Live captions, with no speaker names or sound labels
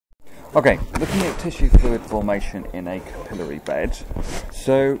Okay, looking at tissue fluid formation in a capillary bed.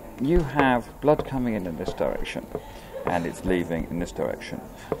 So you have blood coming in this direction and it's leaving in this direction.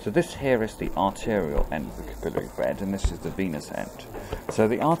 So this here is the arterial end of the capillary bed and this is the venous end. So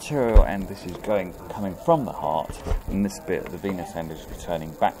the arterial end, this is coming from the heart, and this bit, the venous end, is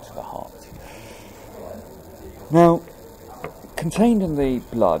returning back to the heart. Now, contained in the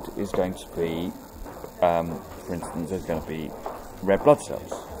blood is going to be, for instance, there's going to be red blood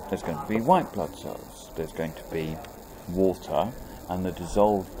cells. There's going to be white blood cells, there's going to be water and the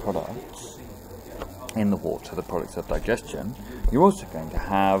dissolved products in the water, the products of digestion. You're also going to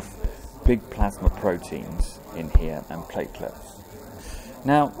have big plasma proteins in here and platelets.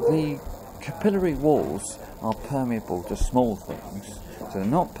 Now, the capillary walls are permeable to small things, so they're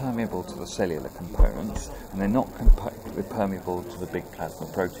not permeable to the cellular components and they're not permeable to the big plasma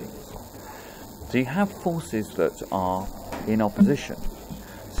proteins. So you have forces that are in opposition.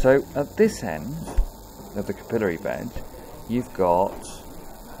 So at this end of the capillary bed, you've got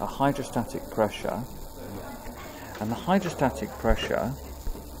a hydrostatic pressure, and the hydrostatic pressure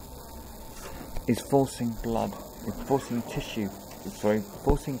is forcing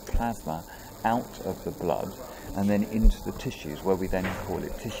forcing plasma out of the blood and then into the tissues, where we then call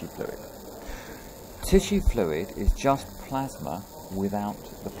it tissue fluid. Tissue fluid is just plasma without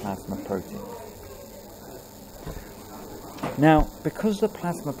the plasma protein. Now, because the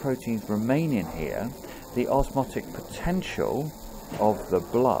plasma proteins remain in here, the osmotic potential of the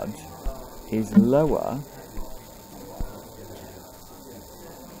blood is lower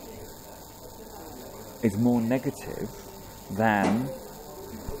is more negative than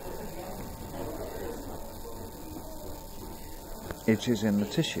it is in the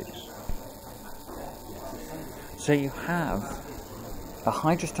tissues. So you have a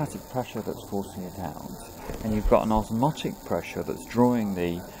hydrostatic pressure that's forcing it out, and you've got an osmotic pressure that's drawing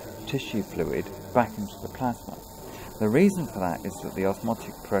the tissue fluid back into the plasma. The reason for that is that the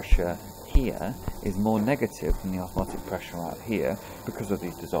osmotic pressure here is more negative than the osmotic pressure out here because of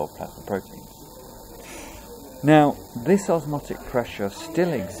these dissolved plasma proteins. Now, this osmotic pressure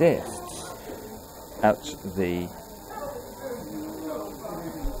still exists at the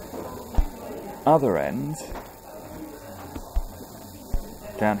other end,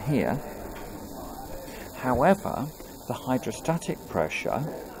 down here. However, the hydrostatic pressure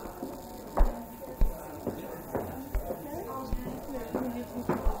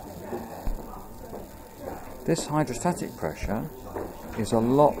is a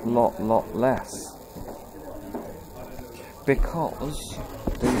lot less, because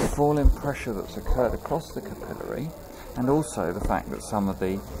the fall in pressure that's occurred across the capillary, and also the fact that some of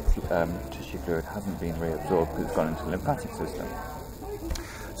the tissue fluid hasn't been reabsorbed because it's gone into the lymphatic system.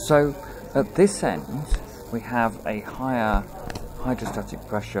 So at this end we have a higher hydrostatic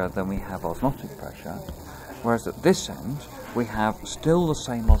pressure than we have osmotic pressure, whereas at this end we have still the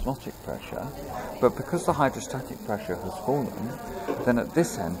same osmotic pressure, but because the hydrostatic pressure has fallen, then at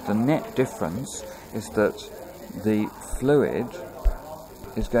this end the net difference is that the fluid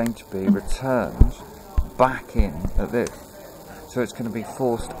is going to be returned back in at this. So it's going to be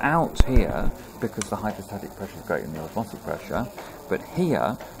forced out here because the hydrostatic pressure is greater than the osmotic pressure, but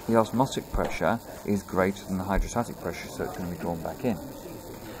here the osmotic pressure is greater than the hydrostatic pressure, so it's going to be drawn back in.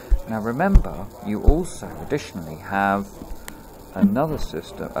 Now remember, you also additionally have another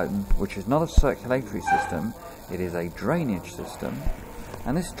system, which is not a circulatory system, it is a drainage system,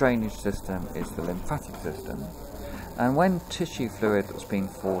 and this drainage system is the lymphatic system. And when tissue fluid that's been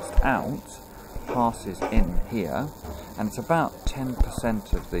forced out passes in here, and it's about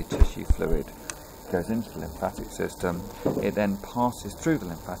 10% of the tissue fluid goes into the lymphatic system, it then passes through the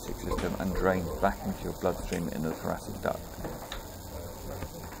lymphatic system and drains back into your bloodstream in the thoracic duct.